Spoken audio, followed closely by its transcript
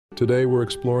Today we're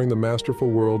exploring the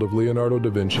masterful world of Leonardo da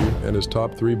Vinci and his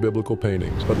top 3 biblical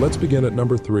paintings. But let's begin at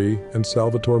number 3, and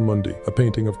Salvator Mundi, a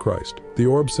painting of Christ. The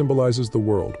orb symbolizes the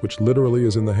world, which literally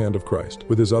is in the hand of Christ.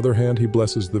 With his other hand, he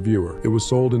blesses the viewer. It was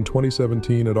sold in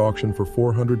 2017 at auction for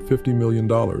 $450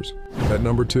 million. At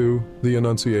number 2, the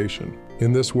Annunciation.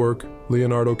 In this work,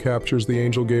 Leonardo captures the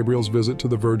angel Gabriel's visit to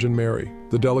the Virgin Mary.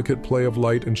 The delicate play of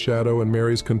light and shadow and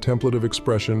Mary's contemplative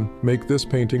expression make this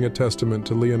painting a testament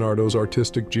to Leonardo's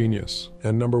artistic genius.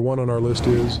 And number 1 on our list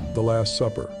is The Last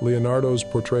Supper. Leonardo's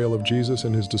portrayal of Jesus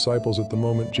and his disciples at the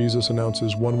moment Jesus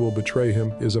announces one will betray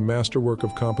him is a masterwork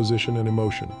of composition and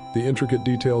emotion. The intricate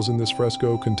details in this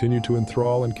fresco continue to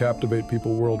enthrall and captivate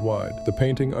people worldwide. The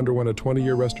painting underwent a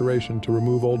 20-year restoration to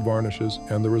remove old varnishes,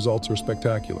 and the results are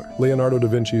spectacular. Leonardo da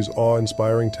Vinci's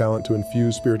awe-inspiring talent to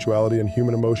infuse spirituality and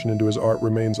human emotion into his art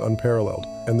remains unparalleled,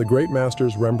 and the great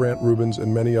masters Rembrandt, Rubens,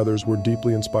 and many others were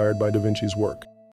deeply inspired by da Vinci's work.